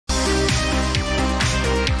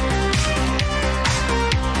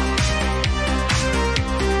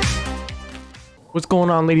What's going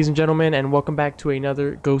on, ladies and gentlemen, and welcome back to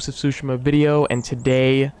another Ghost of Tsushima video. And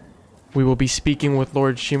today we will be speaking with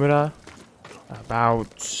Lord Shimura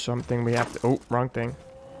about something we have to— oh, wrong thing.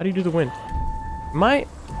 How do you do the wind?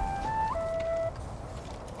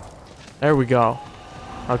 There we go.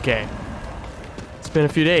 Okay. It's been a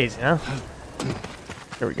few days, huh?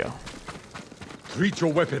 There we go. Treat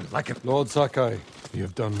your weapon like a— Lord Sakai, you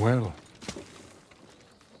have done well.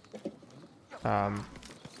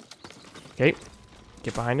 Okay.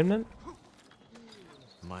 Get behind him then.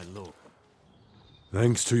 My lord.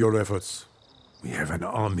 Thanks to your efforts, we have an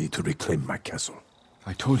army to reclaim my castle.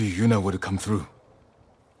 I told you Yuna would come through.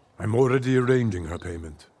 I'm already arranging her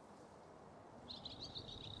payment.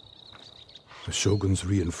 The Shogun's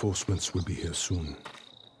reinforcements will be here soon.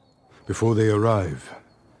 Before they arrive,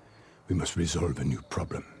 we must resolve a new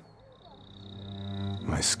problem.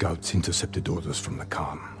 My scouts intercepted orders from the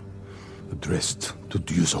Khan, addressed to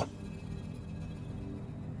Ryuzo.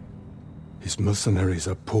 His mercenaries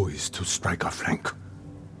are poised to strike our flank.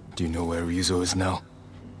 Do you know where Ryuzo is now?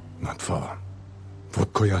 Not far.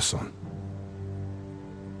 Fort Koyasan.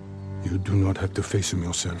 You do not have to face him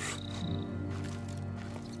yourself.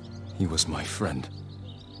 He was my friend.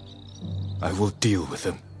 I will deal with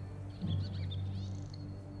him.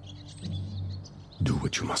 Do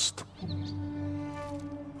what you must.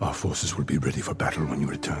 Our forces will be ready for battle when you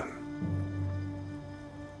return.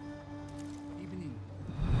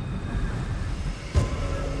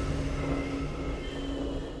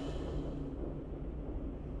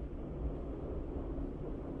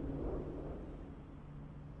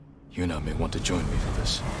 Yuna may want to join me for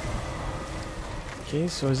this. Okay,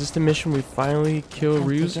 so is this the mission we finally kill Can't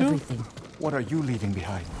take Ryuzo? everything. What are you leaving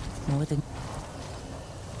behind? More than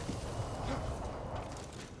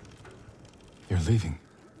You're leaving.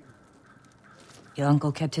 your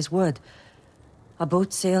uncle kept his word. Our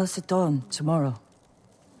boat sails at dawn tomorrow.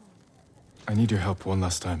 I need your help one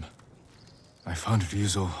last time. I found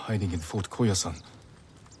Ryuzo hiding in Fort Koyasan.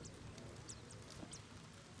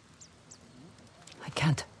 I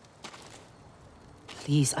can't.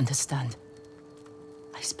 Please understand.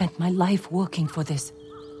 I spent my life working for this.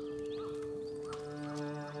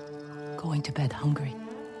 Going to bed hungry.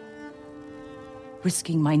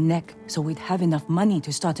 Risking my neck so we'd have enough money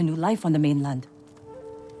to start a new life on the mainland.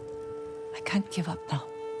 I can't give up now.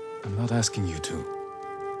 I'm not asking you to.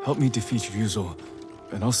 Help me defeat Ryuzo,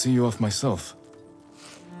 and I'll see you off myself.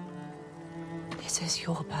 This is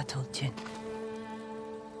your battle, Jin.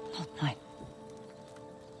 Not mine.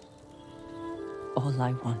 All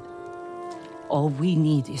I want, all we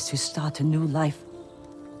need is to start a new life.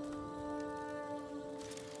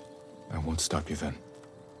 I won't stop you then.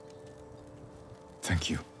 Thank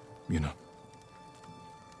you, Yuna.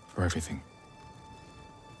 For everything.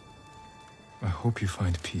 I hope you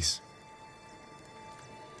find peace.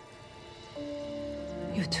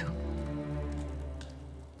 You too.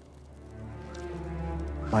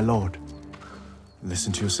 My lord.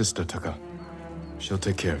 Listen to your sister, Taka. She'll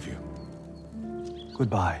take care of you.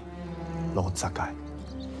 Goodbye, Lord Sakai.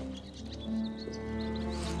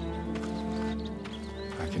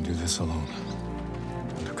 I can do this alone,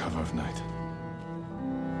 under cover of night.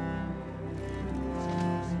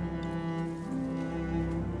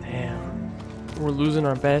 Damn. We're losing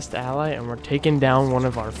our best ally and we're taking down one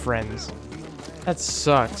of our friends. That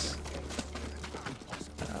sucks.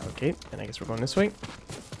 Okay, and I guess we're going this way.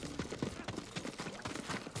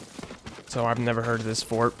 So I've never heard of this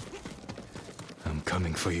fort. I'm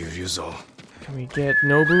coming for you, Ryuzo. Can we get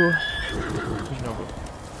Nobu? Where's Nobu?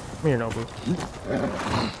 Come here,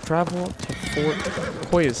 Nobu. Travel to Fort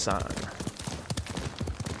Koyasan.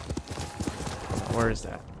 Where is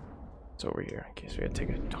that? It's over here. In case we gotta take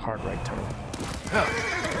a hard right turn.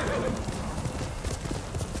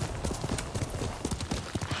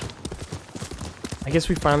 I guess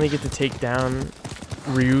we finally get to take down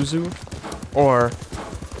Ryuzo. Or,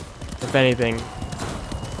 if anything,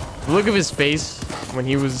 the look of his face when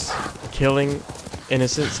he was killing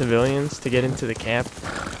innocent civilians to get into the camp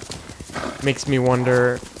makes me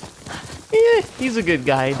wonder, yeah, he's a good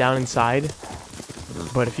guy down inside,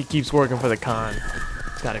 but if he keeps working for the Khan,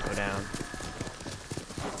 it's gotta go down.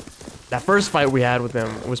 That first fight we had with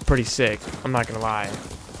him was pretty sick, I'm not gonna lie.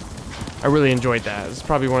 I really enjoyed that. It's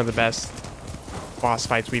probably one of the best boss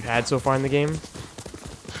fights we've had so far in the game.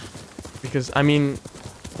 Because, I mean,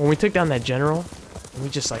 when we took down that general, and we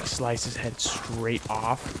just like sliced his head straight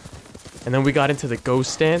off. And then we got into the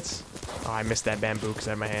ghost stance. Oh, I missed that bamboo because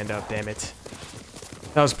I had my hand up, damn it.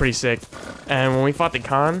 That was pretty sick. And when we fought the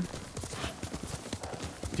Khan,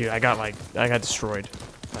 dude, I got destroyed.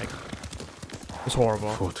 Like, it was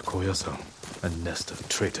horrible. Fort Koyasan, a nest of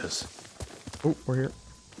traitors. Oh, we're here.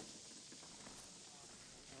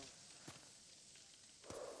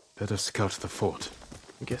 Better scout the fort.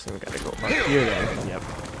 I'm guessing we gotta go up here then. Yep.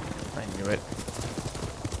 I knew it.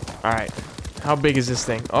 Alright. How big is this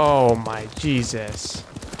thing? Oh my Jesus.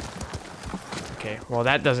 Okay, well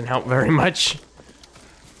that doesn't help very much.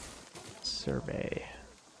 Survey.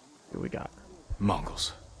 What we got?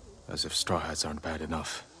 Mongols. As if straw hats aren't bad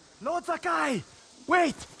enough. Lord Sakai!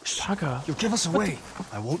 Wait! Taka. You give us away.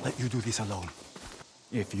 I won't let you do this alone.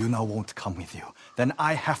 If Yuna won't come with you, then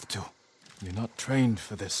I have to. You're not trained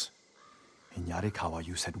for this. In Yarikawa,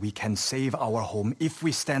 you said we can save our home if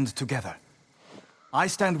we stand together. I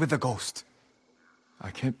stand with the ghost. I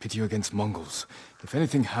can't pit you against Mongols. If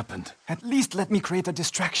anything happened... At least let me create a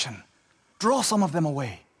distraction. Draw some of them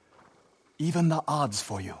away. Even the odds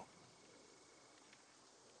for you.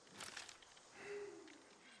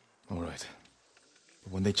 All right.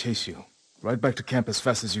 But when they chase you, ride back to camp as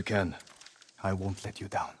fast as you can. I won't let you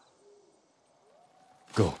down.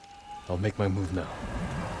 Go. I'll make my move now.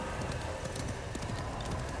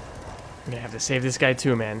 I'm gonna have to save this guy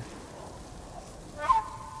too, man.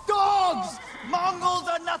 Dogs! Mongols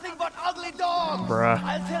are nothing but ugly dogs! Bruh.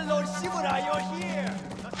 I'll tell Lord Shimura you're here!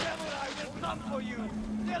 The samurai will come for you!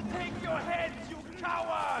 They'll take your heads, you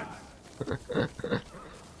cowards!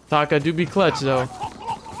 Taka, do be clutch though.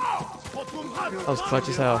 That was clutch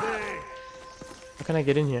as hell. How can I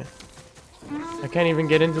get in here? I can't even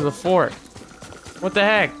get into the fort. What the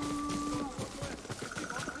heck?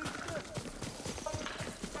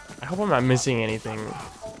 I hope I'm not missing anything.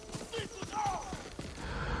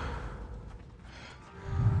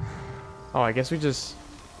 Oh, I guess we just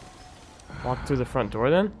walk through the front door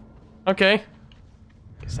then? Okay.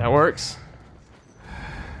 Guess that works.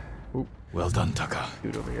 Oop, Well done, Taka.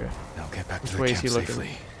 dude over here. Now get back Which to the way is camp he looking?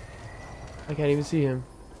 safely. I can't even see him.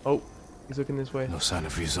 Oh, he's looking this way. No sign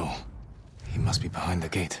of Ryuzo. He must be behind the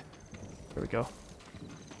gate. There we go.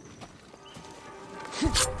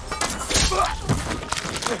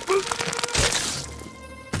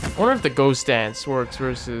 I wonder if the ghost dance works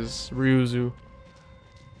versus Ryuzu.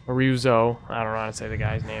 Or Ryuzo. I don't know how to say the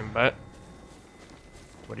guy's name, but...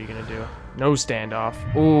 What are you gonna do? No standoff.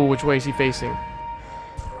 Ooh, which way is he facing?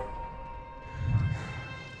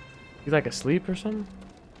 He's like asleep or something?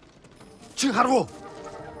 Chiharu!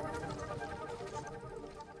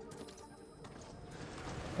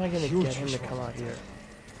 How am I gonna get him to come out here?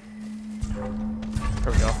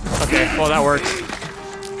 There we go. Okay, well that works. Wait,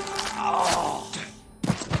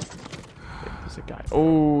 there's a guy.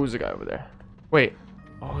 Oh, there's a guy over there. Wait.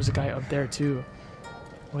 Oh, there's a guy up there too.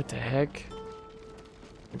 What the heck?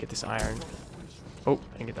 Let me get this iron. Oh,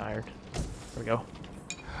 I didn't get the iron. There we go.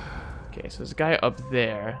 Okay, so there's a guy up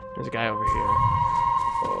there. There's a guy over here.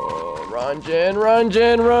 Oh, run, Jin, run,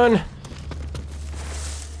 Jin, run!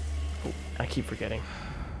 Oh, I keep forgetting.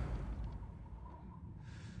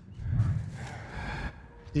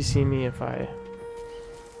 Does he see me if I...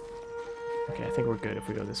 Okay, I think we're good if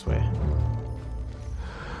we go this way.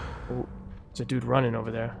 Oh, there's a dude running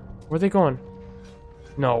over there. Where are they going?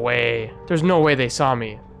 No way. There's no way they saw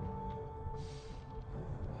me.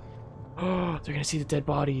 Oh, they're gonna see the dead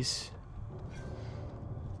bodies.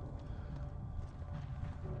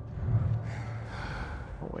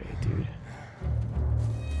 No way, dude.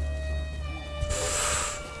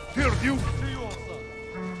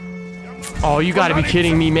 Oh, you gotta be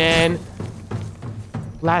kidding me, man.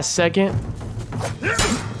 Last second.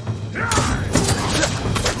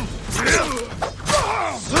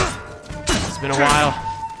 It's been a while.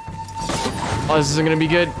 Oh, this isn't gonna be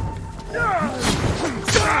good.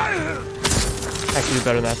 Actually,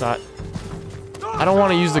 better than I thought. I don't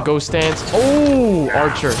want to use the ghost stance. Oh,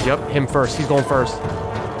 Archer. Yep, him first. He's going first.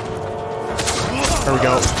 There we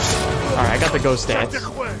go. All right, I got the ghost stance.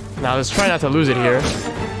 Now let's try not to lose it here.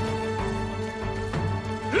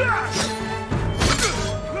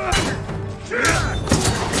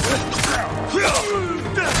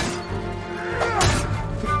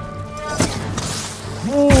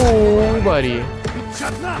 Ooh, buddy.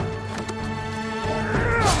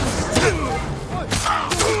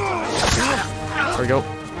 There we go.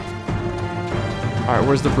 Alright,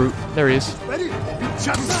 where's the brute? There he is.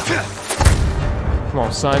 Come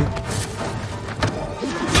on, son.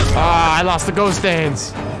 Ah, I lost the ghost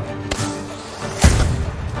stance.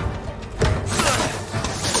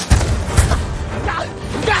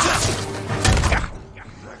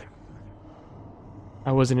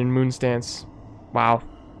 I wasn't in moon stance. Wow.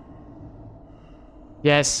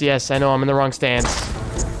 Yes, yes, I know I'm in the wrong stance.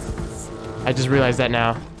 I just realized that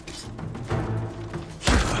now.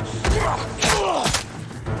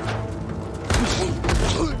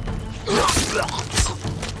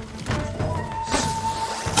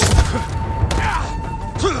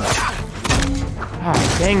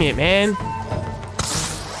 Dang it, man.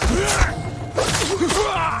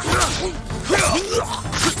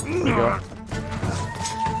 There we go.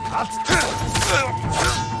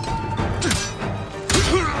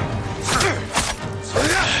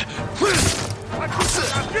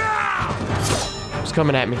 It's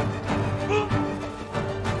coming at me. There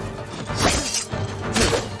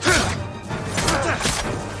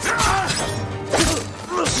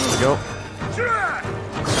we go.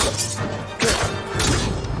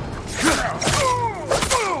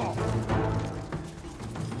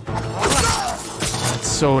 It's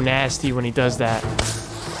so nasty when he does that.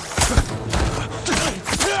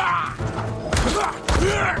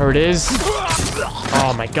 There it is.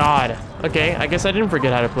 Oh my god. Okay, I guess I didn't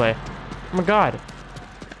forget how to play. Oh my god.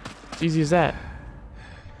 It's easy as that.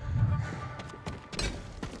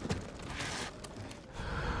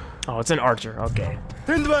 Oh, it's an archer. Okay.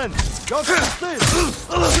 It's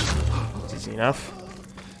easy enough.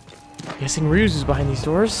 Guessing Ruse is behind these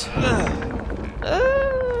doors.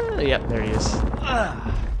 Yep, there he is.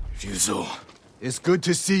 Ryuzo. It's good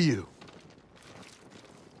to see you.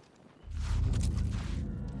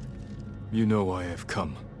 You know why I've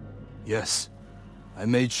come. Yes. I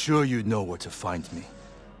made sure you'd know where to find me.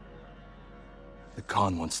 The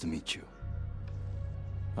Khan wants to meet you.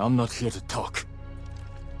 I'm not here to talk.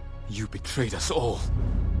 You betrayed us all.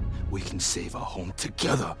 We can save our home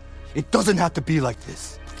together. It doesn't have to be like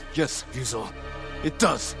this. Yes, Ryuzo. It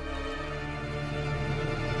does.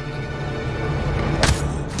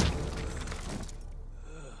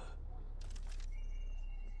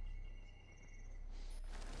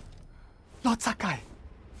 Lord Sakai!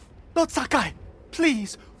 Lord Sakai!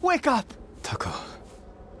 Please, wake up! Taka.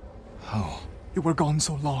 How? You were gone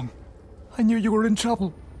so long. I knew you were in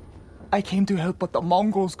trouble. I came to help, but the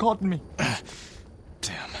Mongols caught me.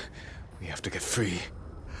 Damn. We have to get free.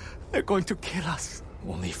 They're going to kill us.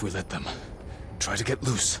 Only if we let them. Try to get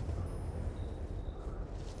loose.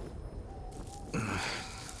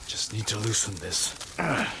 Just need to loosen this.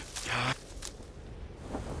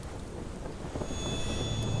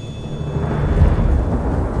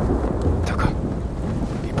 Taka,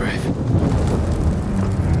 be brave.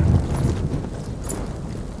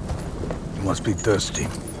 You must be thirsty.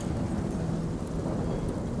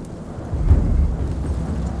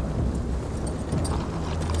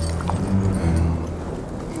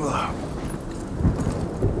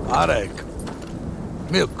 Arek.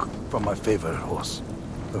 Milk from my favorite horse.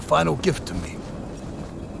 Her final gift to me.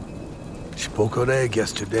 She broke her egg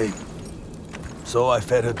yesterday, so I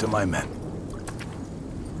fed her to my men.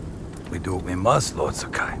 We do what we must, Lord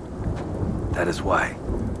Sakai. That is why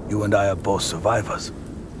you and I are both survivors.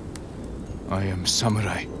 I am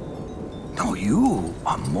samurai. No, you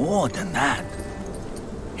are more than that.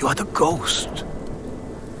 You are the ghost.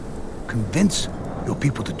 Convince your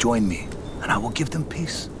people to join me, and I will give them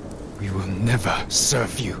peace. We will never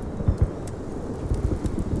serve you.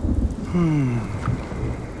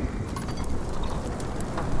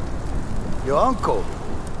 Your uncle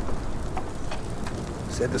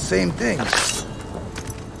said the same thing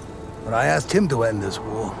when I asked him to end this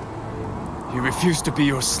war. He refused to be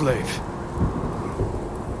your slave.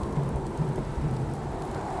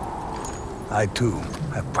 I too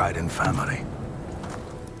have pride in family.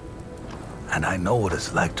 And I know what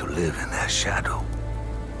it's like to live in their shadow.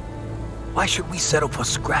 Why should we settle for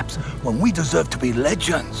scraps when we deserve to be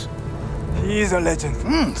legends? He is a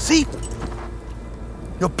legend. See?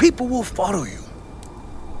 Your people will follow you.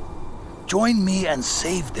 Join me and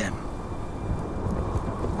save them.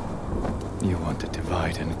 You want to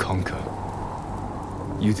divide and conquer.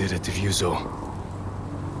 You did it to Ryuzo.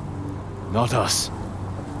 Not us.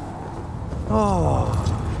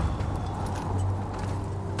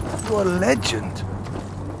 Your legend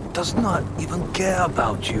does not even care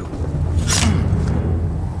about you.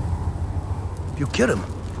 If you kill him,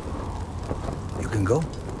 you can go.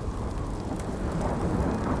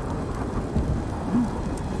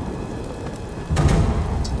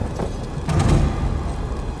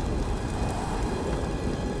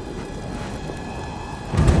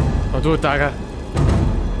 Don't do it, Daga.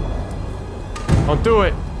 Don't do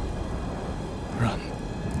it. Run.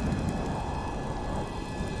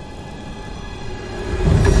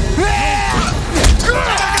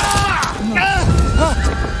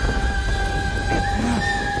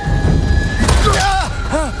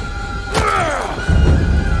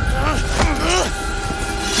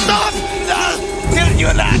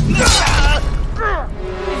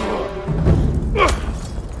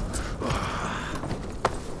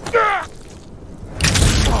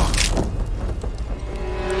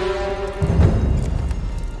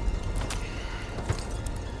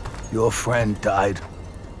 Your friend died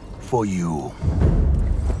for you.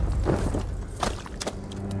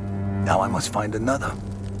 Now I must find another.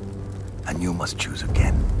 And you must choose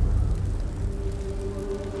again.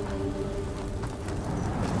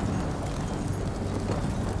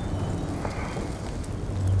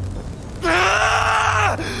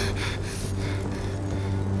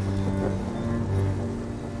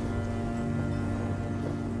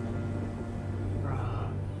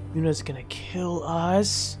 Yuna's gonna kill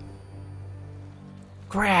us.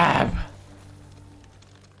 Grab.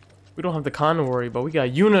 We don't have the Khan to worry about. We got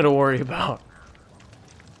Yuna to worry about.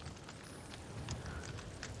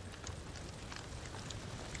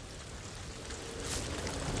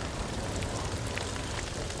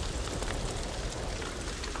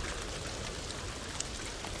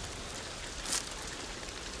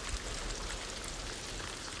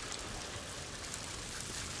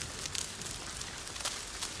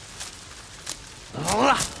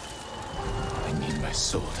 I need my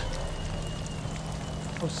sword.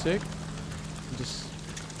 Oh, sick. Just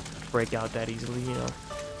break out that easily, you know.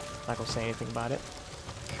 Not gonna say anything about it.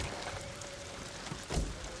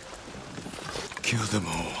 Kill them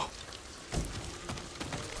all.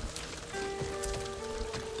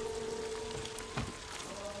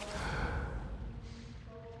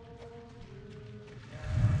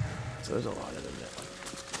 So there's a lot of them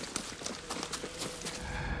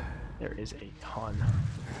there. There is a ton.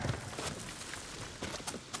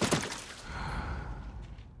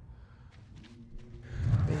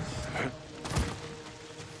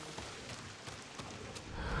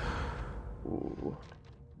 Ooh.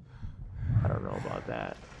 I don't know about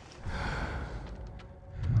that.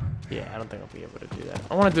 Yeah, I don't think I'll be able to do that.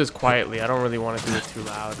 I want to do this quietly. I don't really want to do it too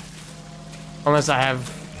loud. Unless I have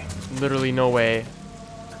literally no way.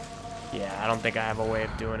 Yeah, I don't think I have a way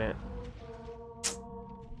of doing it.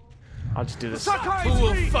 I'll just do this. Who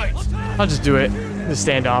will fight? I'll just do it. The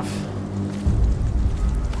standoff.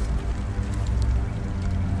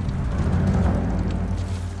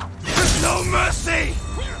 No mercy!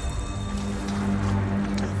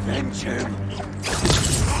 Avenge him!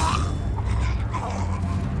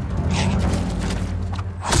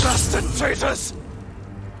 Bastard traitors!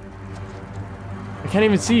 I can't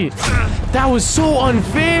even see. That was so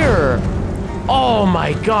unfair! Oh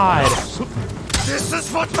my god! This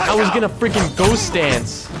is what I was gonna freaking ghost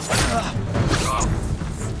dance.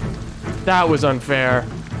 That was unfair.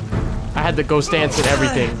 I had the ghost dance and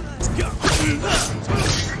everything.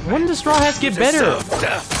 When does Straw Hats get better?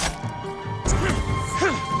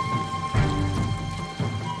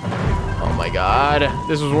 Oh my god.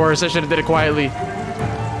 This was worse. I should have did it quietly.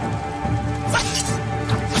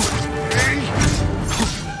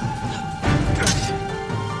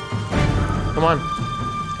 Come on.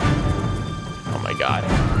 Oh my god.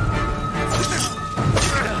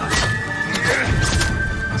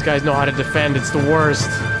 These guys know how to defend. It's the worst.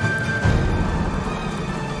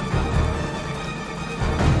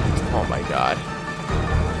 Oh my god.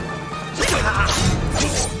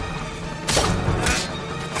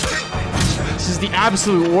 This is the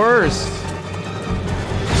absolute worst.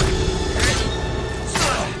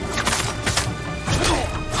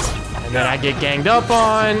 And then I get ganged up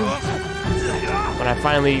on. When I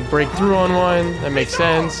finally break through on one, that makes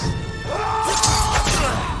sense.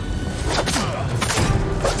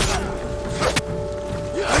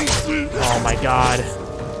 Oh my god.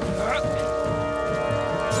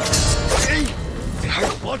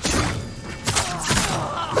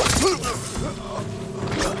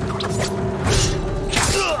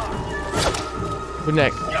 Good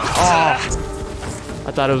neck. Oh,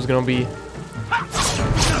 I thought it was gonna be.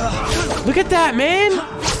 Look at that, man!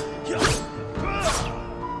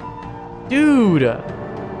 Dude!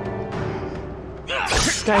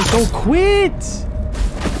 These guys don't quit!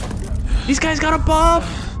 These guys got a buff!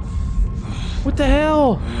 What the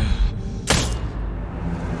hell?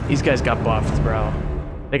 These guys got buffed, bro.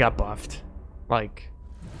 They got buffed. Like,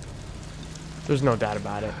 there's no doubt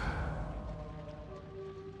about it.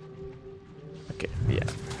 Okay, yeah.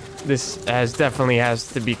 This definitely has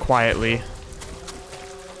to be quietly.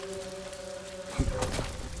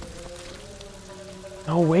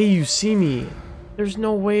 No way you see me. There's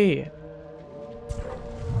no way.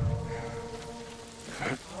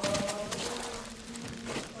 Here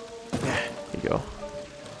you go.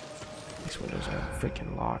 These windows are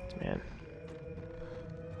freaking locked, man.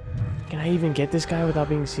 Can I even get this guy without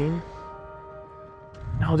being seen?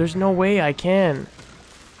 No, there's no way I can.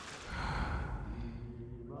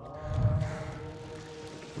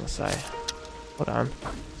 Unless I... Hold on.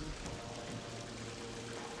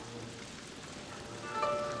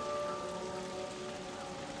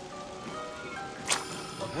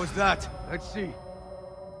 What was that? Let's see.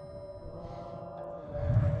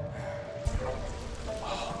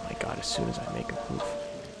 as soon as I make a move.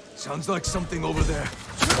 Sounds like something over there.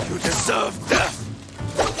 You deserve death!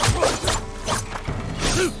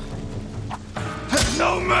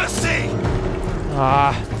 No mercy!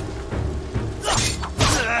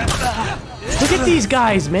 Look at these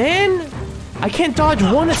guys, man! I can't dodge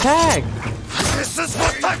one attack! This is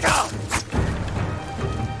Wataka!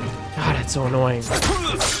 God, that's so annoying.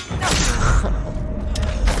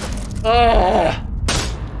 Ugh.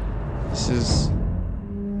 This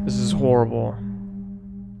is horrible.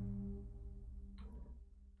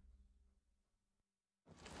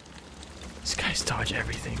 These guys dodge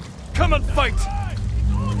everything. Come and fight!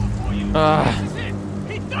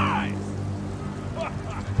 He dies!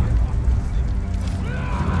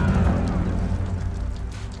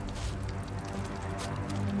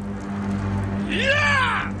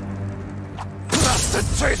 Yeah! Bastard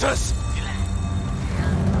traitors!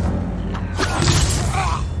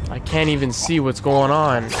 I can't even see what's going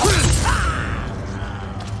on.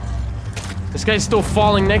 This guy's still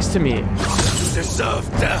falling next to me. You deserve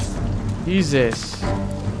death! Jesus.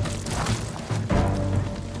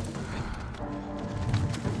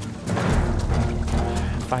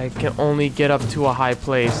 If I can only get up to a high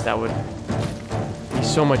place, that would be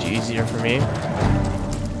so much easier for me.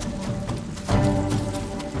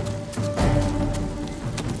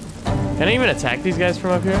 Can I even attack these guys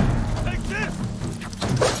from up here? Take this!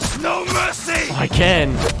 No mercy! Oh, I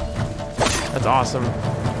can. That's awesome.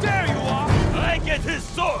 There you are! I get his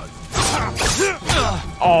sword!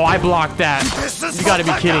 Oh, I blocked that. This is You gotta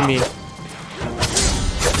be kidding me.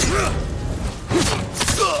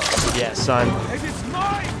 Yeah, son. And it's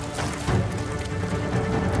mine!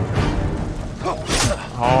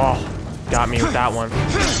 Oh, got me with that one.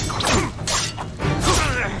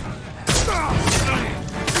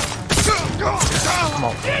 Come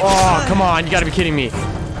on. Oh, come on. You gotta be kidding me.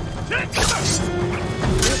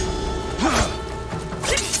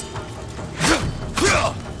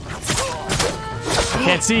 I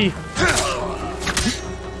can't see.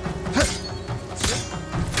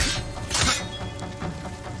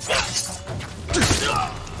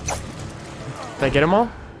 Did I get them all?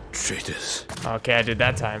 Traitors. Okay, I did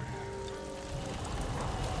that time.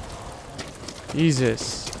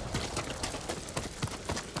 Jesus.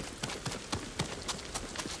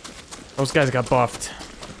 Those guys got buffed.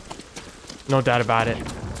 No doubt about it.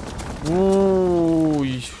 Ooh.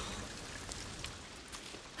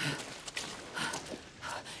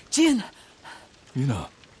 Jin, Yuna.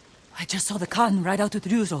 I just saw the Khan ride out with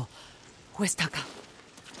Ryuzo. Where's Taka?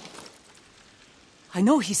 I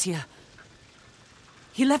know he's here.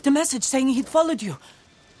 He left a message saying he'd followed you.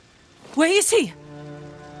 Where is he?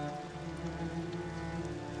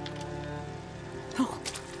 No.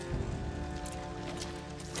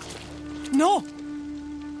 No!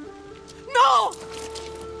 No!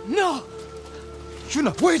 No!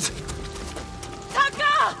 Yuna, wait!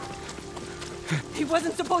 Taka! He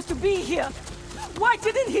wasn't supposed to be here. Why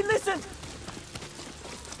didn't he listen?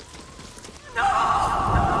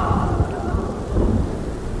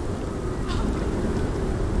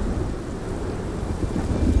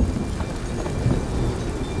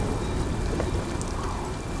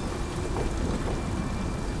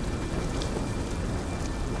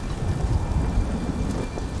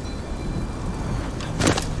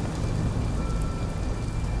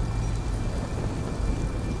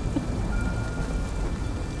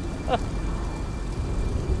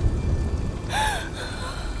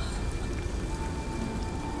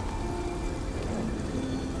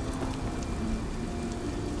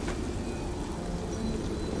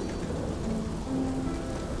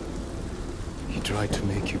 He tried to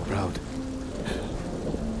make you proud.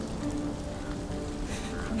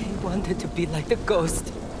 He wanted to be like the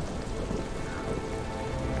ghost.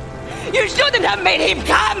 You shouldn't have made him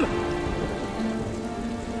come!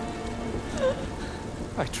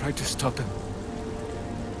 I tried to stop him.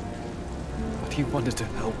 But he wanted to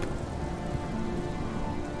help.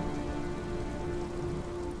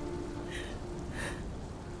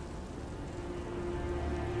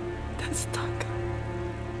 That's Taka.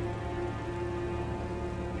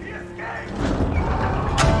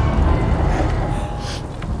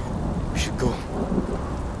 We should go.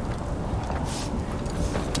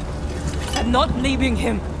 I'm not leaving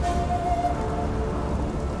him.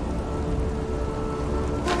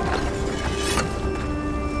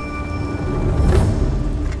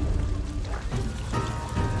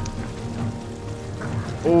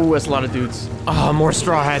 Oh, that's a lot of dudes. Oh, more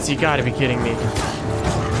straw hats. You gotta be kidding me.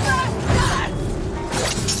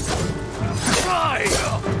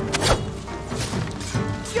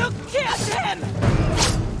 You killed him!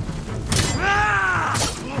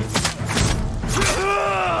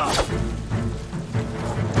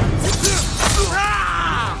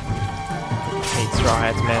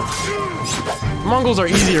 Hats, man. Mongols are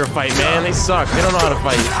easier to fight, man. They suck. They don't know how to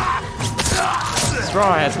fight.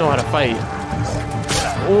 Straw Hats know how to fight.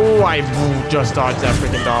 Oh, I just dodged that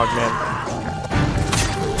freaking dog, man.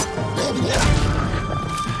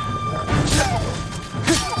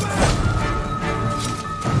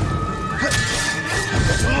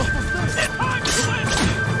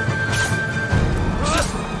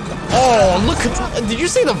 Oh, look at... Did you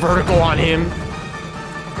see the vertical on him?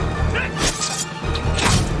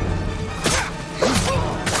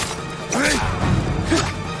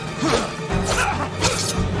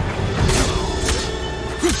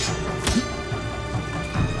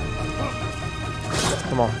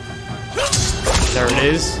 Come on. There it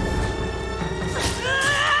is.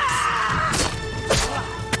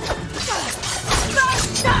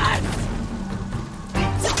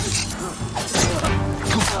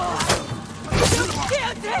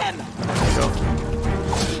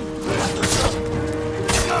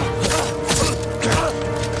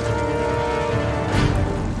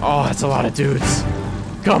 Oh, that's a lot of dudes.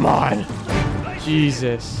 Come on.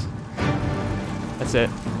 Jesus. That's it.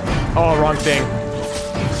 Oh, wrong thing.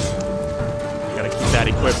 Gotta keep that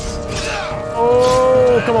equipped.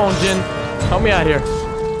 Oh, come on, Jin. Help me out here.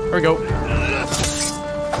 Here we go.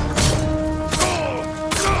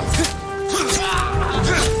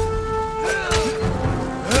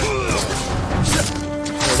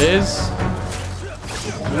 There it is.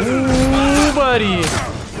 Ooh, buddy.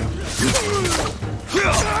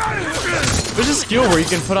 There's a skill where you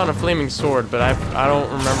can put on a flaming sword, but I don't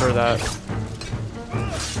remember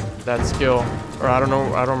that skill, or I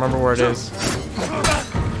don't remember where it is.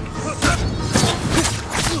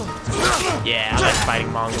 Yeah, I like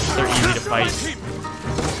fighting Mongols. They're easy to fight.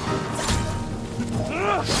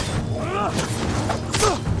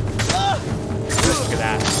 Look at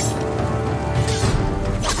that.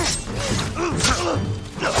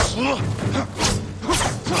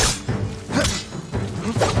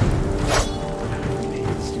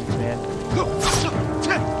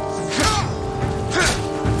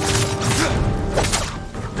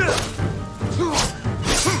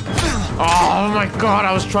 Oh my god,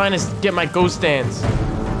 I was trying to get my ghost dance.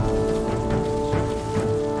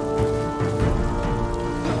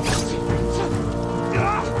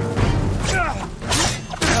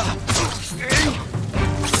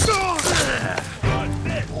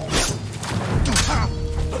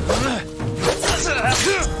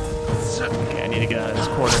 Okay, I need to get out of this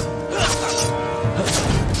corner.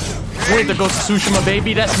 Wait, there goes Tsushima,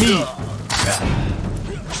 baby, that's me.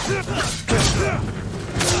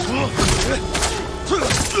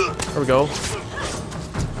 There we go.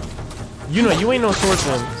 You know, you ain't no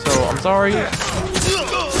swordsman, so I'm sorry.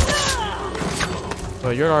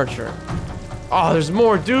 But you're an archer. Oh, there's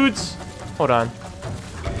more dudes. Hold on.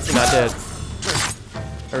 You're not dead.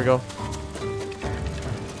 There we go.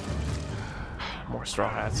 More straw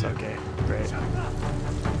hats. Okay, great.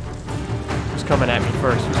 Who's coming at me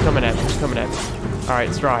first? Who's coming at me? Who's coming at me? All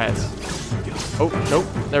right, straw hats. Oh, nope.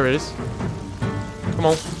 There it is. Come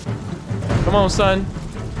on. Come on, son.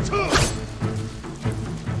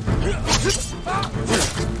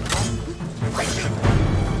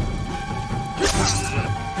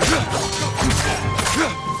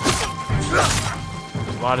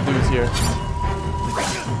 There's a lot of dudes here.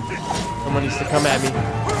 Someone needs to come at me.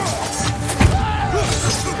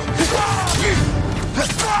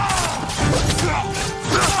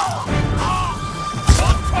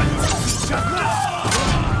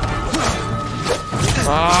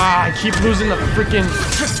 Ah, I keep losing the freaking...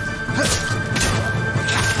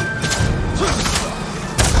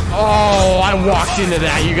 Oh, I walked into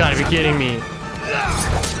that. You gotta be kidding me.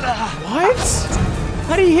 What?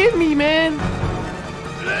 How'd he hit me, man?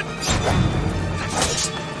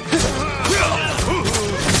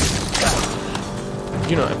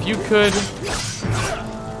 You know, if you could...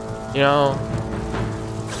 You know...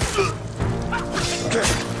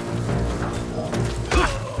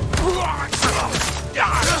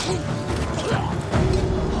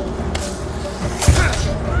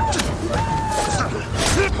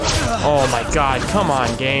 Oh my god, come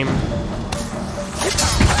on, game.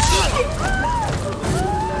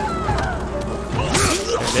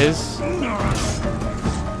 There it is.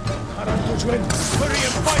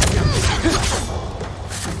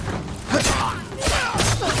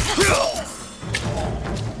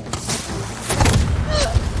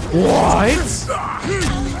 What?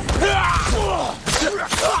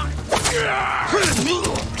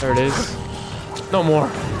 There it is. No more.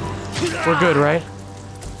 We're good, right?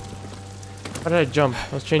 How did I jump?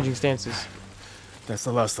 I was changing stances. That's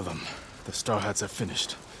the last of them. The Straw Hats have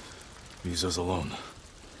finished. Ryuzo's alone.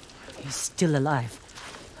 He's still alive.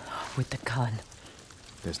 with the Khan.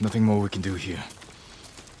 There's nothing more we can do here.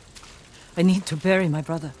 I need to bury my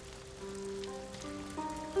brother.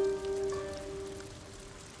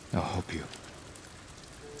 I'll help you.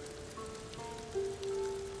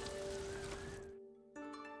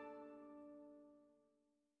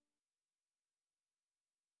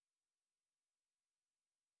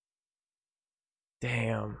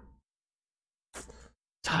 Damn.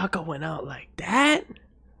 Taka went out like that?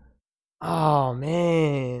 Oh,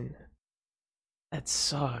 man. That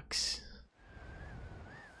sucks.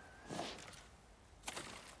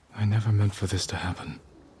 I never meant for this to happen.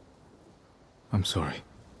 I'm sorry.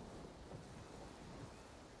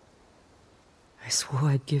 I swore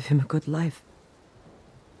I'd give him a good life.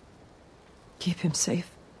 Keep him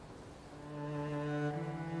safe.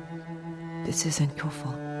 This isn't your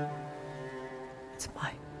fault. It's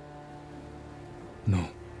mine. No.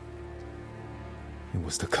 It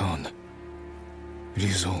was the Khan.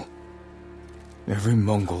 Rizzo. Every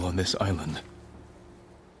Mongol on this island.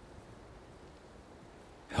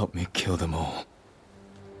 Help me kill them all.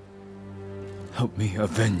 Help me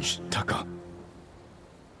avenge Taka.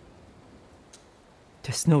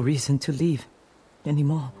 There's no reason to leave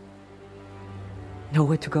anymore.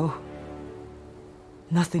 Nowhere to go.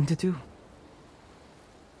 Nothing to do.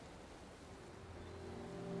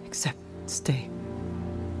 Except stay.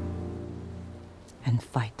 And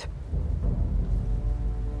fight.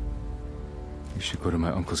 You should go to my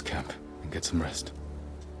uncle's camp and get some rest.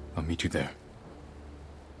 I'll meet you there.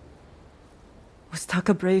 Was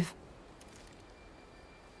Taka brave?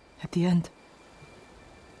 At the end?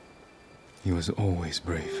 He was always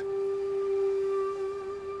brave.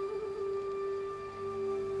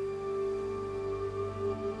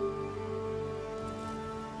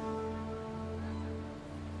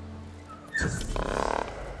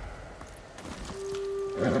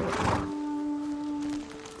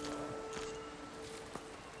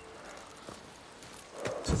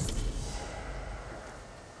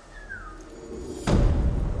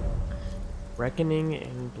 Reckoning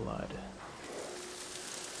in Blood.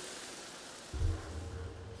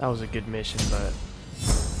 That was a good mission, but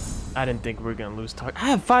I didn't think we were gonna lose talk. I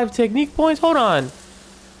have 5 technique points? Hold on.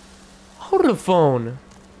 Hold the phone.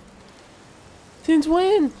 Since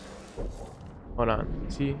when? Hold on.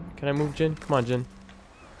 See, can I move Jin? Come on, Jin.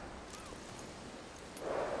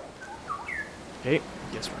 Okay,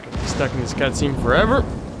 guess we're gonna be stuck in this cutscene forever.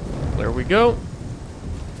 There we go.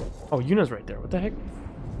 Oh, Yuna's right there. What the heck?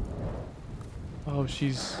 Oh,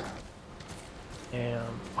 she's...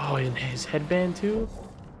 Damn. Oh, and his headband too?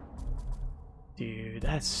 Dude,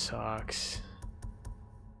 that sucks.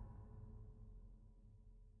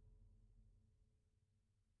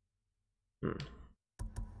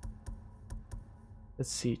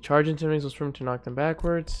 Let's see. Charge into enemies will swim to knock them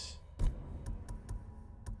backwards.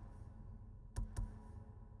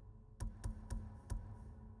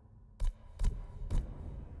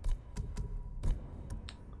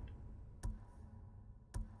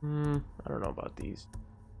 I don't know about these.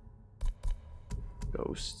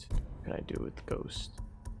 Ghost. What can I do with Ghost?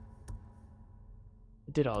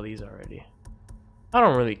 I did all these already. I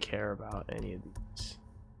don't really care about any of these, to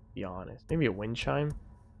be honest. Maybe a wind chime?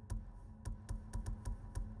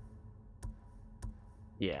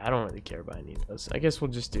 Yeah, I don't really care about any of those. I guess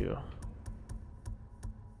we'll just do...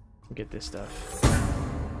 We'll get this stuff.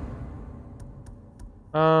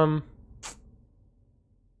 I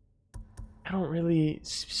don't really...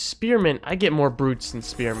 Spearmint, I get more brutes than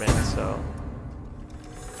spearmint, so...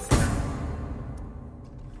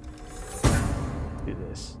 Do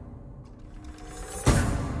this.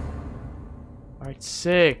 Alright,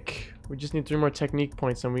 sick. We just need 3 more technique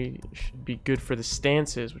points and we should be good for the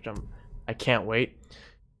stances, which I can't wait.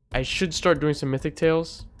 I should start doing some mythic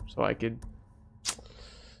tales, so I could...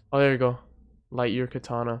 Oh, there you go. Light year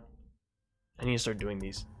katana. I need to start doing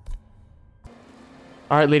these.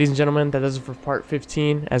 Alright, ladies and gentlemen, that does it for part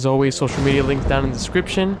 15. As always, social media links down in the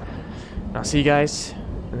description. And I'll see you guys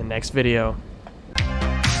in the next video.